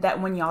y'all, and that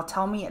when y'all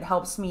tell me, it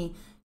helps me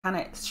kind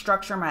of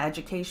structure my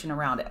education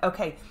around it.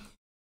 Okay,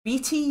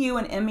 BTU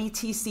and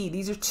METC,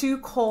 these are two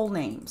coal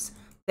names.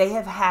 They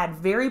have had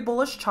very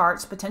bullish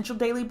charts, potential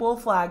daily bull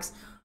flags,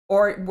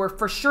 or we're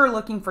for sure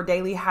looking for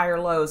daily higher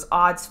lows.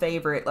 Odds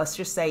favor it, let's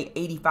just say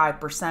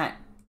 85%.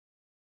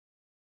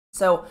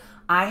 So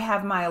I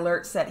have my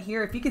alert set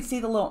here. If you can see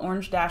the little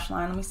orange dash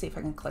line, let me see if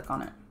I can click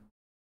on it.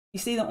 You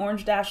see the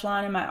orange dash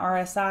line in my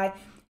RSI?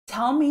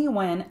 Tell me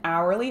when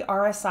hourly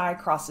RSI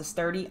crosses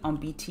 30 on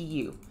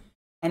BTU.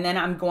 And then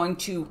I'm going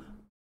to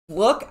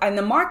look, and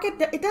the market,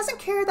 it doesn't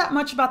care that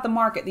much about the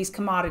market, these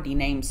commodity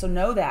names, so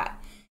know that.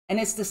 And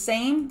it's the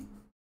same,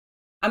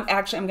 I'm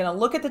going to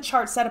look at the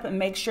chart setup and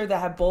make sure that I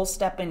have bulls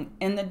stepping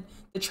in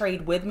the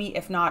trade with me.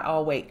 If not,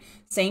 I'll wait.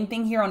 Same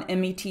thing here on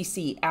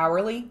METC,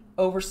 hourly,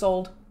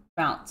 oversold,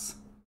 bounce.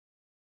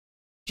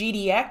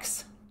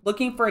 GDX,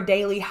 looking for a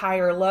daily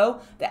higher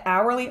low. The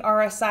hourly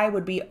RSI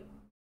would be,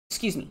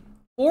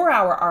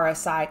 4-hour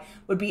RSI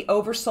would be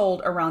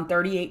oversold around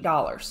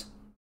 $38.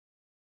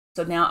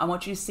 So now I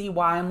want you to see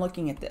why I'm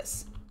looking at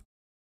this.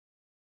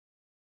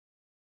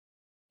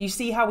 You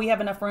see how we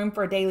have enough room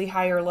for a daily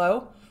higher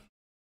low?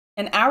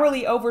 An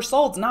hourly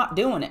oversold's not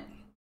doing it.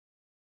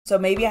 So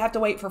maybe I have to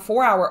wait for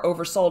 4-hour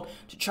oversold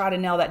to try to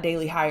nail that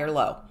daily higher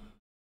low.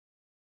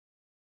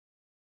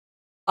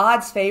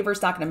 Odds favor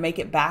is not going to make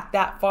it back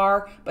that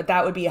far, but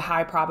that would be a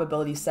high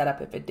probability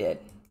setup if it did.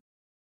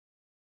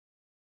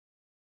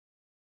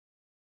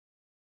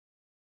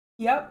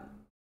 Yep,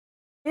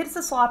 it's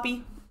a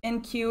sloppy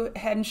NQ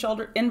head and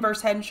shoulder,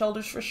 inverse head and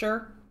shoulders for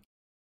sure.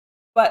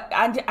 But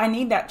I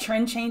need that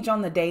trend change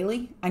on the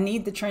daily. I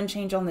need the trend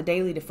change on the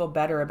daily to feel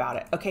better about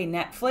it. Okay,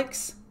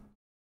 Netflix.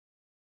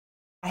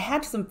 I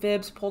had some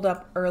fibs pulled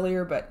up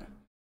earlier, but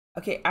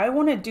okay, I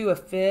want to do a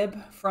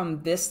fib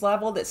from this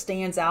level that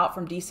stands out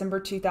from December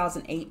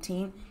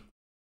 2018.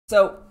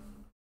 So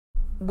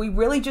we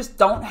really just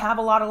don't have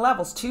a lot of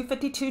levels.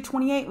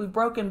 252.28, we've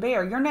broken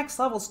bare. Your next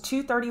level is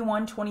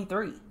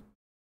 231.23.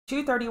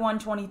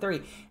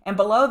 231.23. And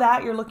below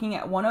that, you're looking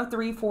at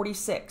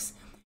 103.46.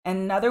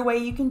 Another way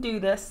you can do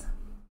this,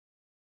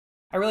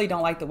 I really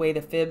don't like the way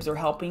the fibs are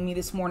helping me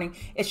this morning.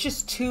 It's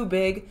just too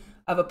big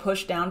of a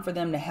push down for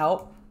them to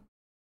help.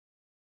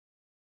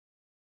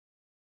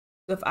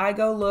 So if I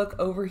go look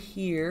over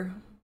here,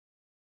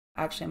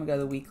 actually, I'm gonna go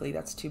to the weekly.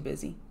 That's too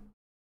busy.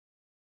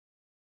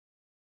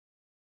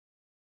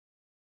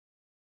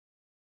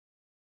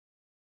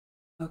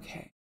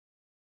 Okay.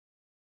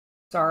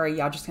 Sorry,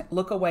 y'all just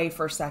look away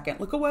for a second.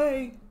 Look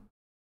away.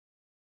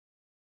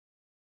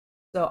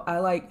 So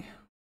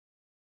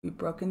we've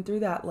broken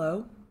through that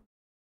low.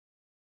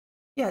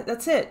 Yeah,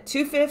 that's it.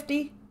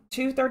 250,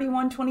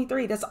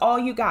 231.23. That's all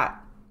you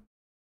got.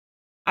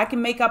 I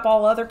can make up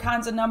all other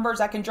kinds of numbers.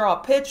 I can draw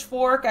a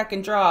pitchfork. I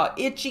can draw an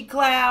itchy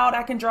cloud.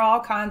 I can draw all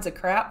kinds of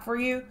crap for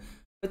you.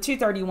 But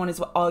 231 is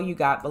all you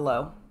got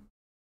below.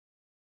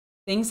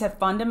 Things have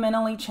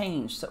fundamentally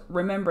changed. So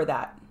remember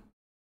that.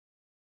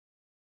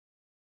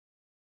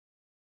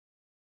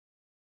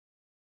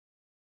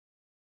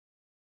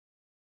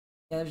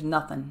 Yeah, there's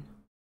nothing.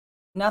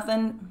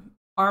 Nothing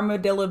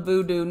armadillo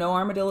voodoo. No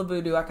armadillo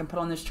voodoo I can put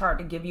on this chart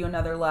to give you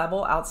another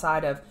level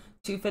outside of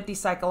 250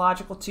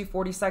 psychological,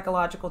 240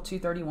 psychological,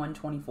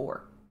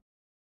 231.24.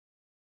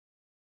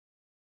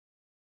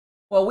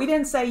 Well, we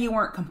didn't say you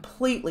weren't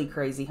completely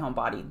crazy,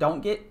 homebody.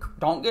 Don't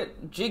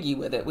get jiggy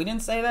with it. We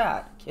didn't say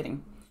that.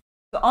 Kidding.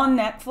 So on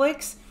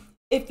Netflix,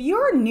 if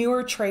you're a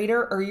newer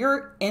trader or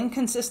you're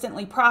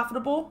inconsistently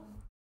profitable,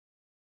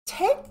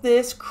 take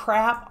this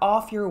crap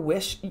off your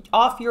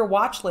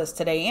watch list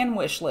today and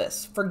wish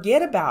list.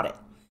 Forget about it.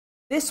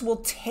 This will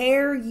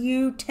tear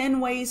you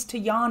 10 ways to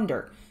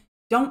yonder.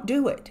 Don't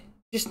do it.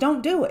 Just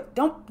don't do it.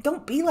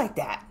 Don't be like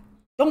that.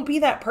 Don't be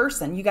that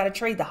person. You got to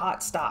trade the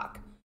hot stock.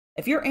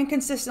 If you're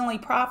inconsistently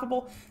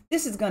profitable,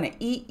 this is going to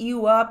eat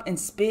you up and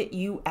spit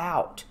you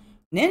out.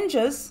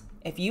 Ninjas,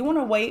 if you want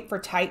to wait for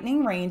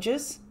tightening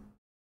ranges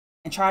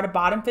and try to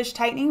bottom fish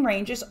tightening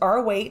ranges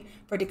or wait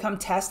for it to come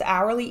test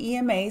hourly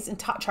EMAs and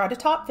try to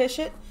top fish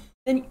it,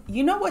 then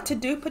you know what to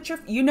do.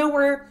 You know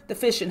where the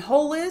fishing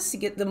hole is to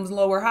get them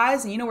lower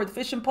highs, and you know where the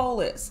fishing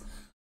pole is.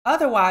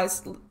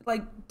 Otherwise,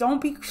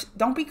 don't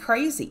be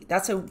crazy.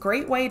 That's a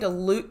great way to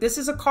loot. This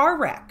is a car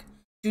wreck.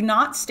 Do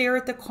not stare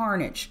at the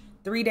carnage.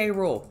 3-day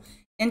rule.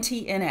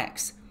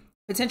 NTNX.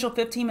 Potential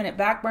 15-minute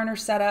back burner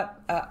setup.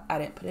 I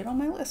didn't put it on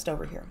my list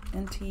over here.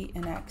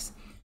 NTNX.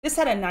 This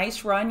had a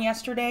nice run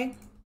yesterday.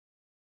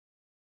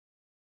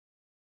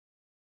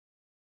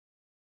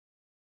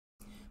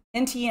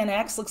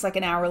 NTNX looks like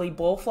an hourly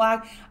bull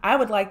flag. I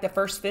would like the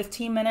first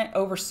 15-minute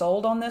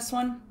oversold on this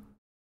one.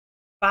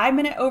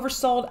 5-minute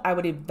oversold, I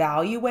would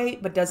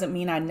evaluate, but doesn't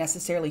mean I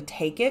necessarily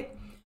take it.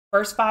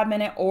 First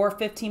 5-minute or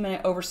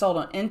 15-minute oversold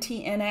on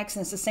NTNX,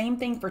 and it's the same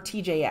thing for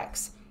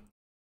TJX.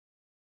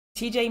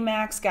 TJ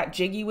Maxx got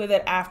jiggy with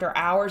it after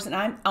hours, and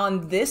I'm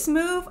on this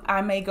move,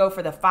 I may go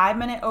for the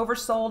 5-minute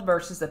oversold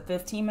versus the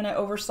 15-minute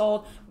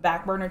oversold.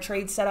 Back burner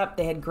trade setup.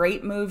 They had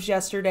great moves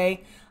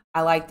yesterday.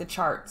 I like the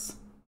charts.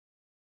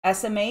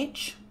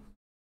 SMH,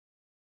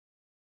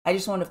 I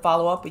just wanted to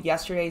follow up with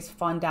yesterday's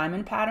fun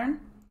diamond pattern.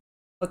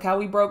 Look how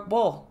we broke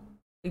bull.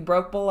 We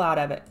broke bull out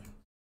of it.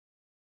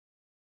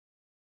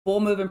 Bull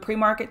move in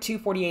pre-market,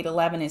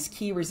 248.11 is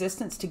key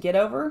resistance to get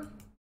over.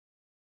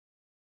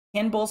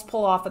 Can bulls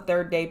pull off a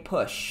 3rd-day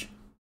push?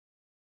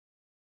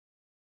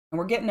 And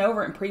we're getting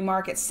over in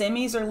pre-market.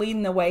 Semis are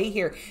leading the way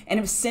here. And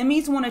if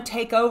semis want to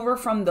take over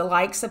from the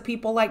likes of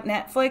people like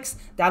Netflix,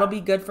 that'll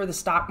be good for the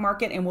stock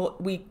market. And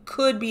we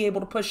could be able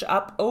to push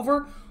up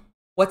over.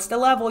 What's the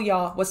level,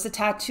 y'all? What's the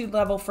tattooed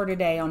level for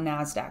today on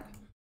NASDAQ?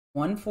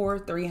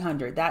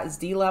 14300. That is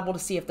the level to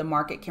see if the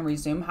market can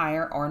resume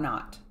higher or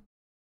not.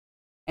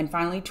 And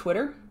finally,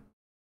 Twitter.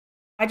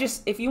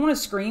 If you want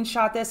to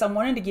screenshot this, I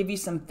wanted to give you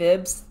some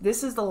fibs.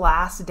 This is the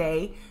last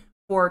day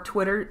for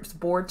Twitter's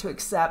board to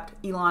accept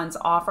Elon's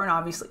offer, and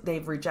obviously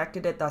they've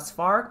rejected it thus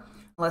far,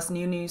 unless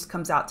new news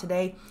comes out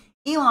today.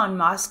 Elon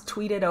Musk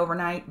tweeted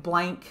overnight,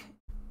 blank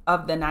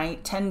of the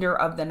night, tender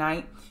of the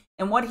night,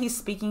 and what he's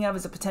speaking of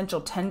is a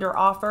potential tender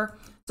offer.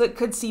 So it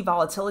could see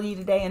volatility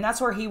today, and that's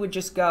where he would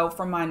just go,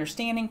 from my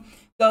understanding,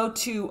 go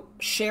to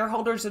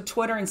shareholders of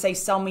Twitter and say,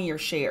 sell me your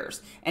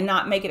shares, and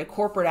not make it a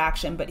corporate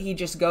action, but he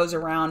just goes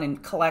around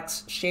and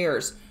collects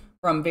shares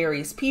from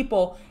various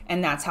people,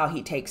 and that's how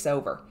he takes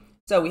over.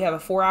 So we have a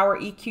 4-hour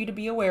EQ to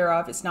be aware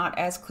of. It's not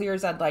as clear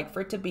as I'd like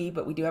for it to be,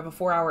 but we do have a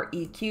 4-hour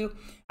EQ.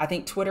 I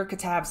think Twitter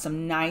could have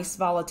some nice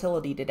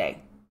volatility today.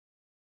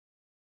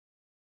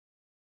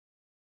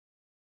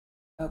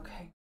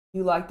 Okay,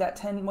 you like that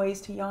 10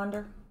 ways to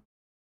yonder?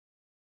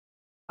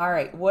 All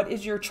right, what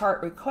is your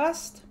chart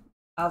request?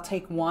 I'll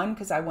take one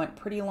because I went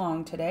pretty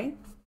long today.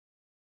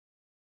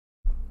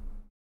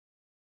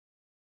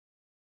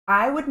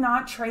 I would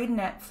not trade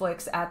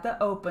Netflix at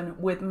the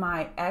open with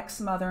my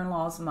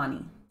ex-mother-in-law's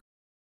money.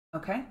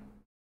 Okay?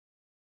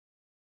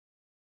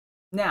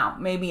 Now,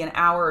 maybe an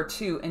hour or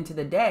two into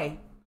the day,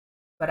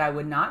 but I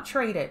would not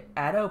trade it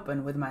at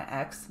open with my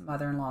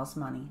ex-mother-in-law's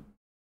money.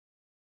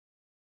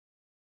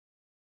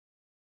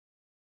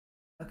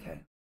 Okay.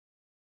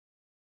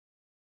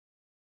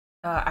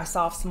 I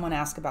saw someone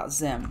ask about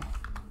Zim.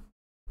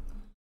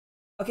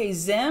 Okay,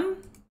 Zim,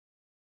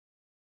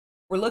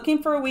 we're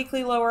looking for a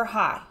weekly lower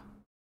high.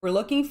 We're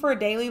looking for a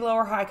daily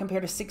lower high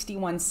compared to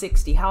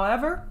 6160.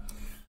 However,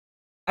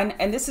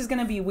 and this is going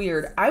to be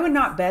weird. I would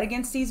not bet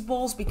against these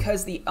bulls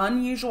because the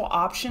unusual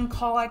option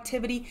call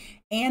activity,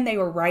 and they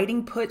were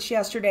writing puts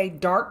yesterday,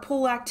 dark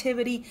pool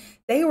activity.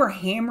 They were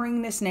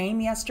hammering this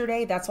name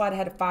yesterday. That's why it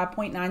had a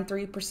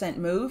 5.93%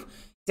 move.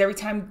 Every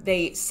time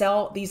they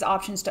sell these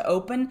options to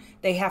open,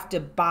 they have to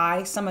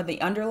buy some of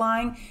the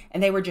underlying,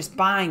 and they were just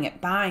buying it,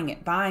 buying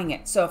it, buying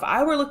it. So if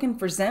I were looking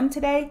for Zim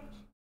today,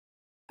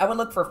 I would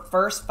look for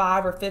first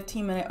 5 or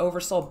 15-minute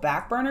oversold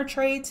back burner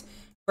trades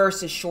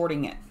versus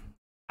shorting it.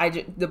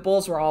 The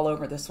bulls were all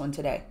over this one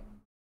today.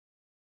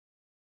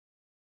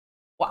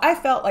 Well, I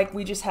felt like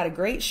we just had a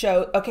great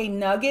show. Okay,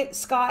 Nugget,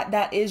 Scott,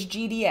 that is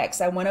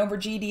GDX. I went over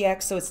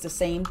GDX, so it's the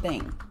same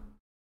thing.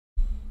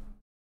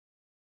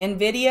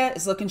 NVIDIA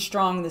is looking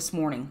strong this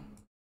morning.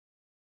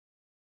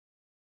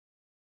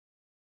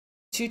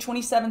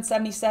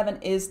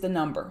 227.77 is the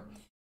number.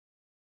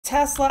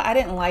 Tesla, I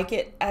didn't like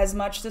it as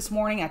much this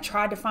morning. I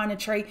tried to find a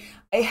trade.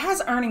 It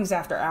has earnings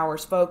after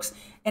hours, folks.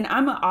 And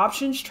I'm an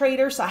options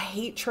trader, so I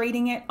hate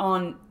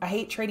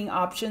trading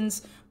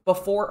options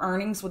before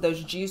earnings with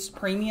those juiced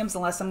premiums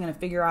unless I'm going to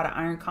figure out an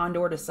iron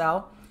condor to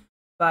sell.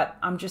 But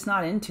I'm just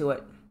not into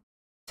it.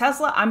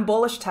 Tesla, I'm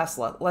bullish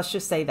Tesla. Let's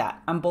just say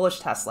that. I'm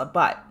bullish Tesla,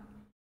 but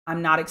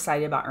I'm not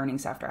excited about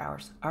earnings after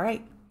hours. All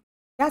right.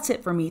 That's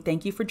it for me.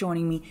 Thank you for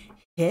joining me.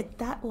 Hit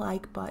that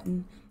like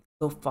button.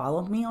 Go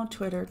follow me on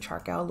Twitter,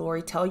 Charkow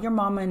Lori. Tell your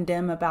mama and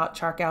them about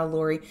Charkow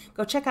Lori.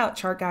 Go check out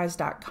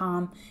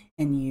chartguys.com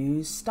and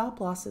use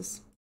stop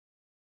losses.